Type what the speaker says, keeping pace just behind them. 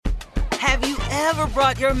Have you ever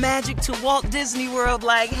brought your magic to Walt Disney World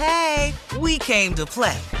like, hey, we came to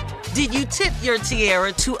play? Did you tip your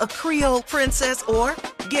tiara to a Creole princess or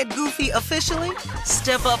get goofy officially?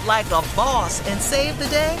 Step up like a boss and save the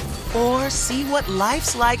day? Or see what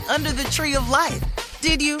life's like under the tree of life?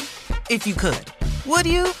 Did you? If you could. Would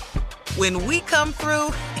you? When we come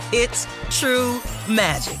through, it's true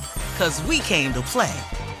magic. 'Cause we came to play.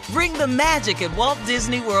 Bring the magic at Walt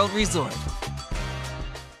Disney World Resort.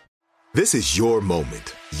 This is your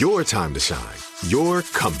moment, your time to shine, your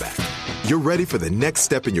comeback. You're ready for the next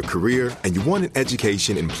step in your career, and you want an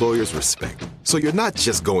education employers respect. So you're not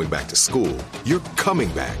just going back to school, you're coming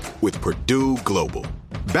back with Purdue Global.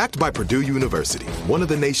 Backed by Purdue University, one of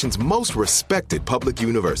the nation's most respected public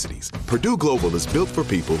universities, Purdue Global is built for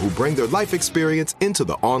people who bring their life experience into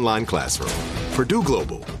the online classroom. Purdue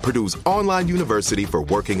Global, Purdue's online university for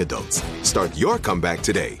working adults. Start your comeback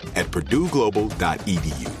today at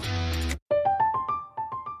purdueglobal.edu.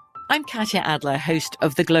 I'm Katya Adler, host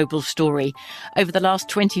of The Global Story. Over the last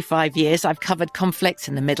 25 years, I've covered conflicts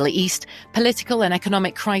in the Middle East, political and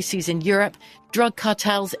economic crises in Europe, drug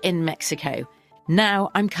cartels in Mexico. Now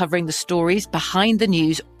I'm covering the stories behind the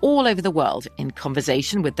news all over the world in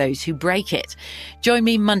conversation with those who break it. Join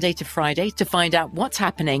me Monday to Friday to find out what's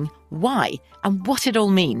happening, why, and what it all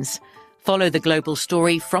means. Follow The Global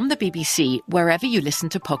Story from the BBC wherever you listen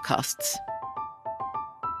to podcasts.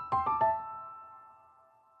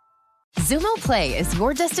 Xumo Play is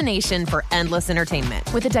your destination for endless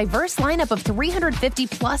entertainment. With a diverse lineup of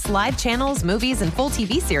 350-plus live channels, movies, and full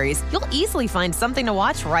TV series, you'll easily find something to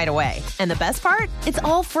watch right away. And the best part? It's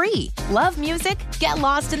all free. Love music? Get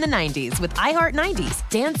lost in the 90s with iHeart 90s,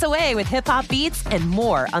 dance away with hip-hop beats, and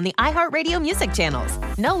more on the iHeartRadio music channels.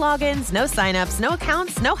 No logins, no signups, no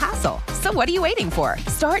accounts, no hassle. So what are you waiting for?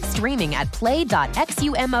 Start streaming at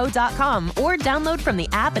play.xumo.com or download from the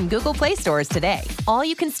app and Google Play stores today. All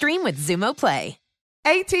you can stream with Xumo Play.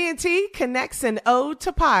 AT&T connects an ode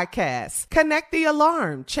to podcasts. Connect the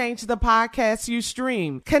alarm. Change the podcast you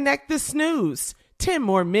stream. Connect the snooze. 10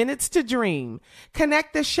 more minutes to dream.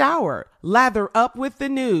 Connect the shower. Lather up with the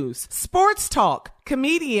news. Sports talk,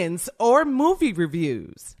 comedians, or movie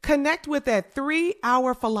reviews. Connect with that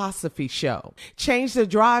 3-hour philosophy show. Change the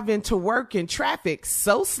drive into work in traffic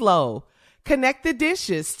so slow. Connect the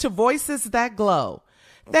dishes to voices that glow.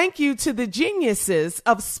 Thank you to the geniuses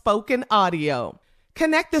of spoken audio.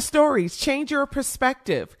 Connect the stories, change your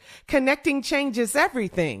perspective. Connecting changes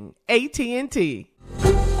everything. AT&T.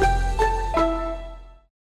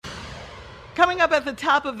 Coming up at the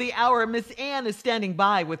top of the hour, Miss Ann is standing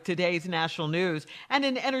by with today's national news. And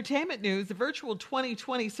in entertainment news, the virtual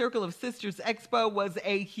 2020 Circle of Sisters Expo was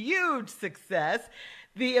a huge success.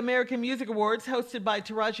 The American Music Awards, hosted by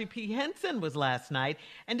Taraji P. Henson, was last night.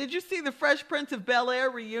 And did you see the Fresh Prince of Bel-Air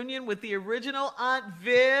reunion with the original Aunt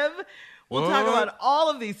Viv? We'll talk about all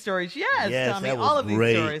of these stories. Yes, Tommy, all of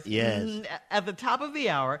great. These stories. Yes. At the top of the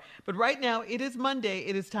hour. But right now, it is Monday.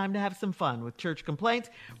 It is time to have some fun with church complaints.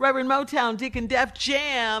 Reverend Motown, Deacon Def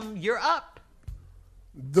Jam, you're up.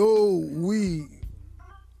 Though we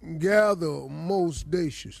gather most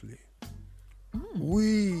audaciously,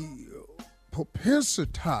 we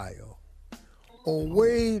propensitile or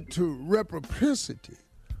way to reciprocity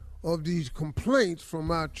of these complaints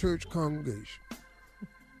from our church congregation.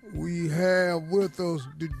 We have with us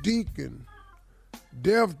the deacon,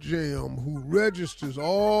 Def Jam, who registers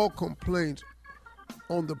all complaints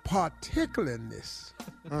on the particularness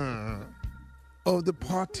of the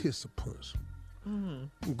participants.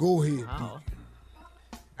 Go ahead, Wow. Deacon.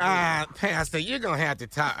 Pastor, you're going to have to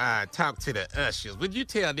talk to the ushers. Would you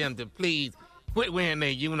tell them to please quit wearing their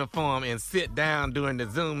uniform and sit down during the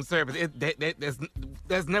Zoom service?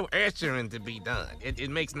 There's no ushering to be done. It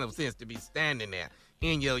makes no sense to be standing there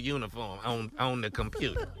in your uniform on the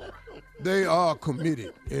computer. They are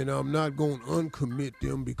committed, and I'm not going to uncommit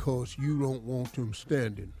them because you don't want them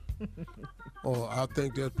standing. I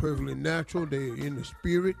think that's perfectly natural. They're in the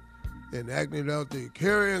spirit and acting out, they're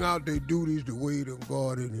carrying out their duties the way that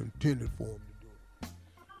God had intended for them to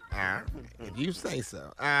do. If you say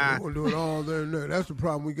so. They're going to do it all there and there. That's the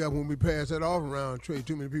problem we got when we pass that off around, Trey.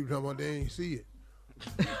 Too many people talking about they ain't see it.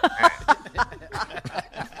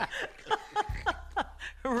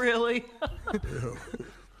 Really?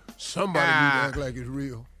 Somebody need to act like it's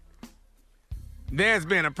real. There's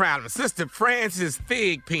been a problem. Sister Frances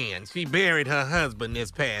Thigpen, she buried her husband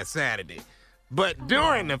this past Saturday. But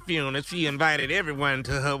during the funeral, she invited everyone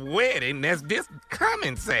to her wedding. That's this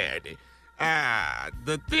coming Saturday.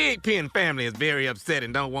 The Thigpen family is very upset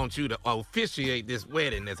and don't want you to officiate this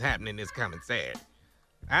wedding that's happening this coming Saturday.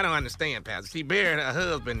 I don't understand, Pastor. She buried her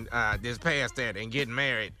husband this past Saturday and getting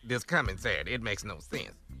married this coming Saturday. It makes no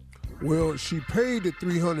sense. Well, she paid the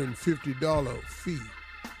 $350 fee.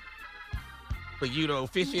 For you to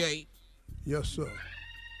officiate? Yes, sir.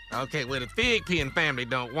 Okay, well, the Thigpen family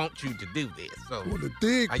don't want you to do this. So well, the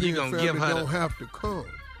Thigpen family don't have to come.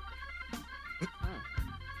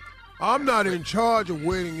 I'm not in charge of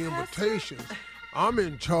wedding invitations. I'm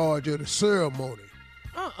in charge of the ceremony.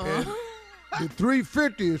 And the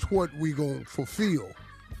 $350 is what we gonna fulfill.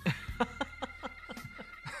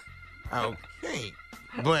 Okay,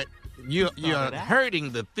 but you're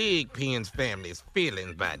hurting the Thigpen's family's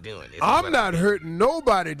feelings by doing this. I'm not hurting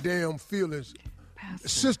nobody's damn feelings.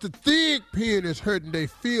 Sister Thigpen is hurting their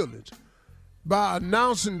feelings by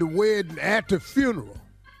announcing the wedding at the funeral.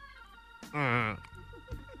 Mm.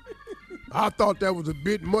 I thought that was a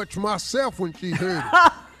bit much myself when she heard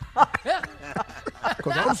it.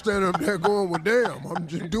 Because I'm standing up there going, well, damn, I'm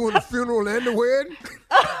just doing the funeral and the wedding.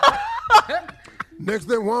 Next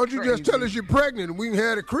thing, why don't you just tell us you're pregnant and we can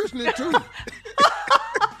have the christening too?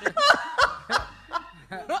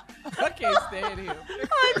 I can't stand him.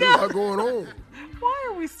 What's going on? Why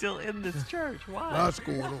are we still in this church? Why? What's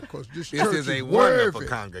going on? Because this This church is a worthy. wonderful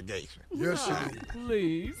congregation. Yes, it is.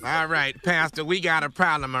 Please. All right, Pastor, we got a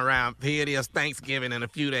problem around here. It is Thanksgiving in a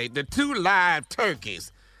few days. The 2 live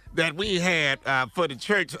turkeys that we had for the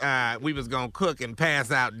church, we was going to cook and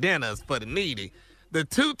pass out dinners for the needy. The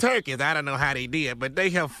 2 turkeys, I don't know how they did, but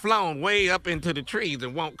they have flown way up into the trees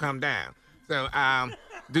and won't come down. So,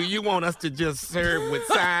 do you want us to just serve with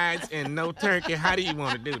sides and no turkey? How do you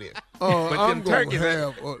want to do this? I'm going to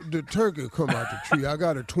have the turkey come out the tree. I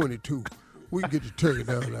got a 22. We can get the turkey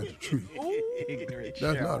down out the tree.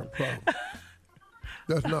 That's not a problem.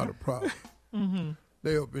 That's not a problem. Mm-hmm.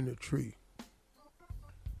 They up in the tree.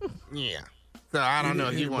 Yeah. So I don't know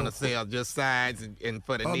if you want to sell just sides and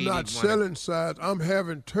for the needy. I'm not selling sides. I'm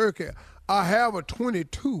having turkey. I have a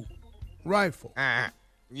 22 rifle. Yeah.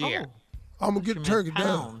 Oh. I'm going to get the turkey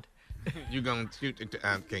down. You're going to shoot get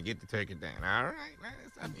the turkey down. All right.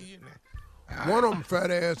 That's up to you now. One of them fat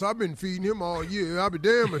ass, I've been feeding him all year. I'll be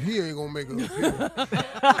damned if he ain't going to make it up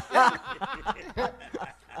here.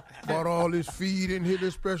 Bought all this feed in here,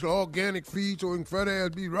 this special organic feed so he can fat ass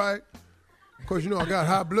be right. Because, I got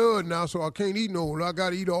high blood now, so I can't eat I got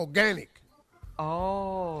to eat organic.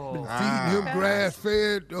 Oh. Been feeding him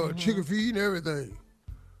grass-fed, chicken feed and everything.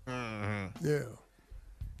 Mm-hmm. Yeah.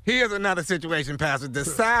 Here's another situation, Pastor. The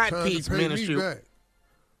Side Piece Ministry.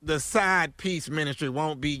 The Side Piece Ministry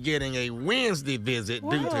won't be getting a Wednesday visit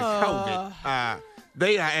due to COVID.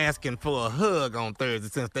 They are asking for a hug on Thursday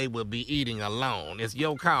since they will be eating alone. It's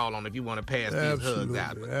your call on if you want to pass these hugs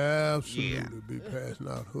out. Absolutely. Be passing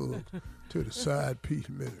out hugs to the Side Piece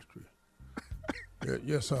Ministry.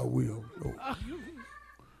 Yes, I will. Oh.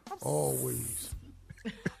 Always.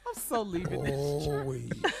 I'm so leaving this. Always.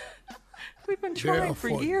 We've been trying for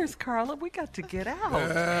years, Carla. We got to get out.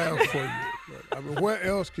 There for you. I mean, where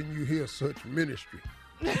else can you hear such ministry?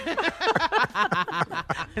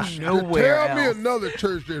 Nowhere Tell me else. another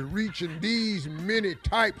church that's reaching these many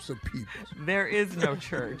types of people. There is no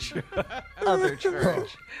church. Other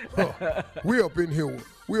church. We up in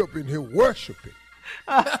here worshiping.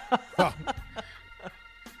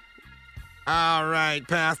 All right,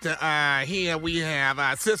 Pastor. Here we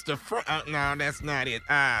have Sister. No, that's not it.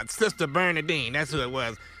 Sister Bernadine. That's who it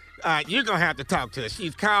was. You're gonna have to talk to her.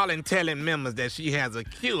 She's calling, telling members that she has a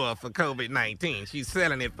cure for COVID-19. She's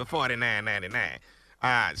selling it for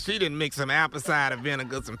 $49.99. She didn't mix some apple cider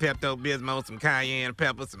vinegar, some Pepto-Bismol, some cayenne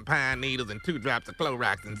pepper, some pine needles, and 2 drops of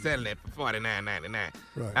Clorox, and selling it for $49.99.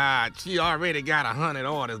 Right. She already got 100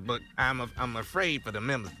 orders, but I'm afraid for the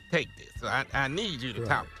members to take this. So I need you to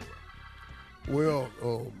talk to her. Well,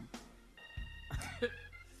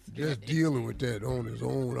 just dealing with that on his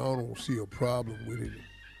own, I don't see a problem with it.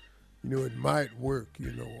 It might work,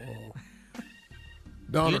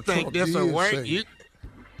 Donald Trump this will work?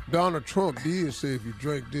 Donald Trump did say if you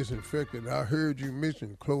drink disinfectant, I heard you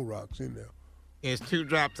mention Clorox in there. It's 2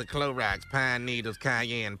 drops of Clorox, pine needles,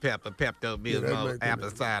 cayenne pepper, Pepto-Bismol,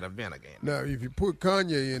 apple cider vinegar. Now, if you put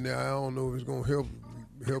Kanye in there, I don't know if it's going to help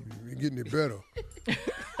you getting it better.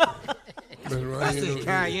 That's right. I said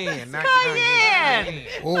cayenne, not Cayenne.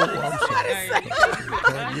 Oh, I'm sorry.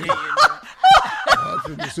 I was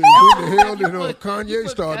going to say, when the hell did Kanye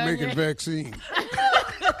start making vaccines?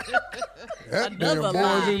 That damn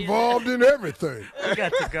boy's involved in everything. We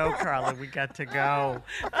got to go, Carla. We got to go.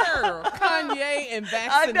 Kanye and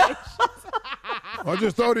vaccinations. I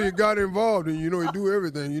just thought he got involved, and he do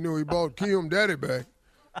everything. He bought Kim Daddy back.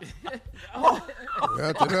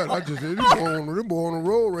 After that, I just said, this boy on the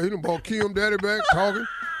road. He done bought Kim Daddy back, talking.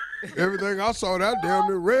 Everything I saw that damn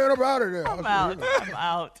near ran up out of there. I'm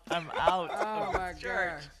out. Oh, my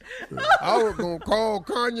church. God. I was going to call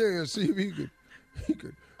Kanye and see if he could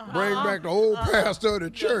bring back the old pastor of the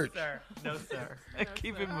church. No, sir.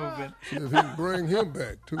 Keep it moving. See if he can bring him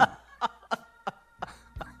back, too.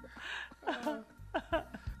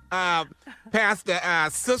 Pastor,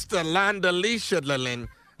 Sister Londa Leishalin,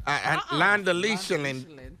 Londa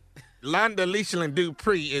Leishalin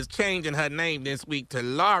Dupree is changing her name this week to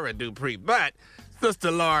Laura Dupree, but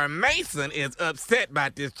Sister Laura Mason is upset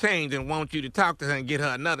about this change and wants you to talk to her and get her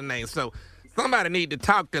another name. So somebody need to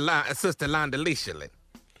talk to Sister Londa Leishalin.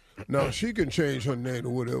 No, she can change her name to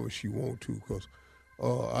whatever she want to, because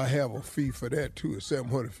I have a fee for that, too. It's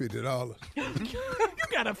 $750. You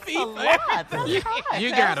got a fee for that?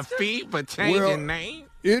 You got a fee for changing name?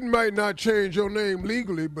 It might not change your name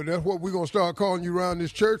legally, but that's what we're going to start calling you around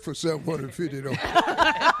this church for $750.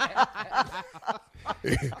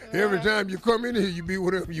 Every time you come in here, you be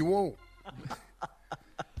whatever you want.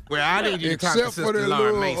 Well, I need you to talk to Except Sister for that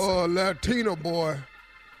Laura little Mason. Latino boy,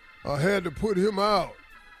 I had to put him out.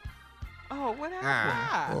 Oh, what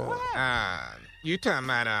happened? You talking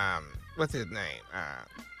about, what's his name?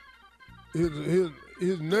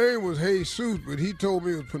 His name was Jesus, but he told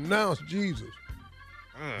me it was pronounced Jesus.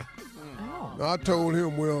 I told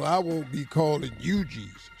him, well, I won't be calling you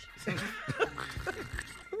Jesus.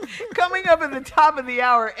 Coming up at the top of the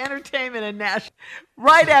hour, entertainment and national.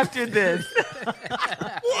 Right after this.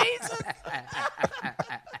 Jesus.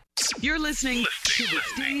 You're listening to the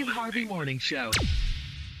Steve Harvey Morning Show.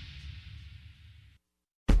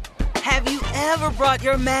 Have you ever brought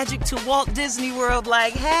your magic to Walt Disney World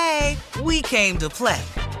like, hey, we came to play?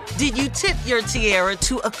 Did you tip your tiara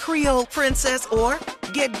to a Creole princess or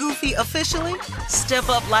get goofy officially? Step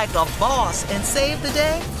up like a boss and save the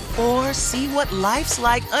day? Or see what life's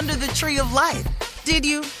like under the tree of life? Did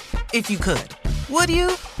you? If you could. Would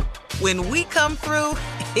you? When we come through,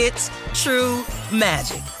 it's true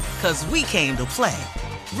magic. 'Cause we came to play.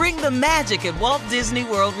 Bring the magic at Walt Disney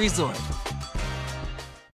World Resort.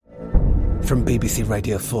 From BBC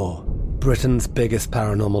Radio 4, Britain's biggest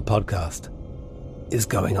paranormal podcast is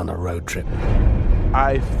going on a road trip.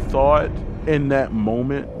 I thought in that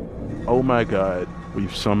moment, oh my God,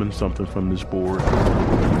 we've summoned something from this board.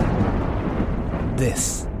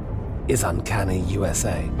 This is Uncanny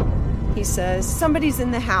USA. He says, somebody's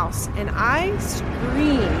in the house, and I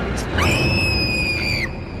screamed.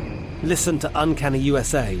 Listen to Uncanny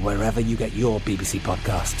USA wherever you get your BBC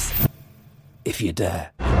podcasts, if you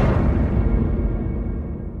dare.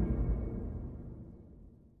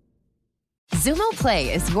 Xumo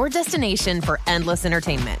Play is your destination for endless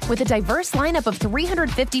entertainment. With a diverse lineup of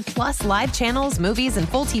 350 plus live channels, movies, and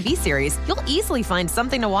full TV series, you'll easily find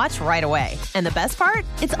something to watch right away. And the best part?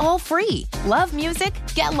 It's all free. Love music?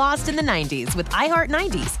 Get lost in the 90s with iHeart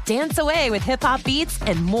 90s, dance away with hip-hop beats,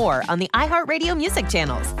 and more on the iHeartRadio music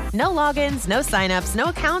channels. No logins, no signups, no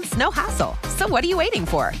accounts, no hassle. So what are you waiting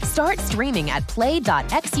for? Start streaming at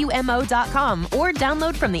play.xumo.com or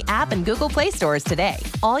download from the app and Google Play stores today.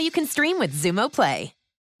 All you can stream with Xumo Play.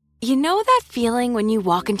 You know that feeling when you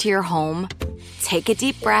walk into your home, take a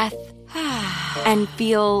deep breath, and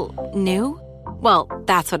feel new? Well,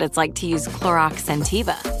 that's what it's like to use Clorox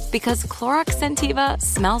Scentiva. Because Clorox Scentiva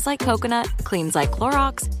smells like coconut, cleans like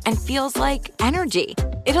Clorox, and feels like energy.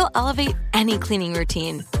 It'll elevate any cleaning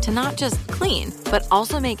routine to not just clean, but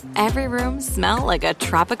also make every room smell like a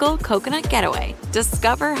tropical coconut getaway.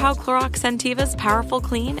 Discover how Clorox Scentiva's powerful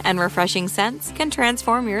clean and refreshing scents can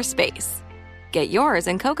transform your space. Get yours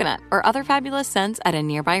in coconut or other fabulous scents at a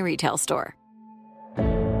nearby retail store.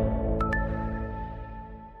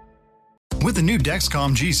 With the new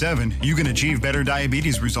Dexcom G7, you can achieve better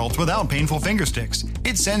diabetes results without painful finger sticks.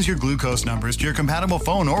 It sends your glucose numbers to your compatible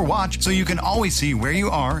phone or watch so you can always see where you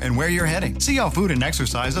are and where you're heading. See how food and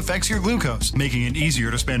exercise affects your glucose, making it easier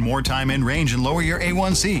to spend more time in range and lower your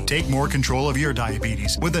A1C. Take more control of your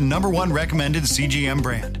diabetes with the #1 recommended CGM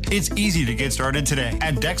brand. It's easy to get started today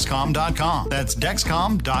at Dexcom.com. That's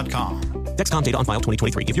Dexcom.com. Dexcom data on file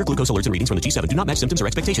 2023. If your glucose alerts and readings from the G7 do not match symptoms or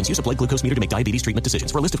expectations, use a blood glucose meter to make diabetes treatment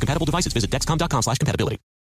decisions. For a list of compatible devices, visit Dexcom.com/compatibility.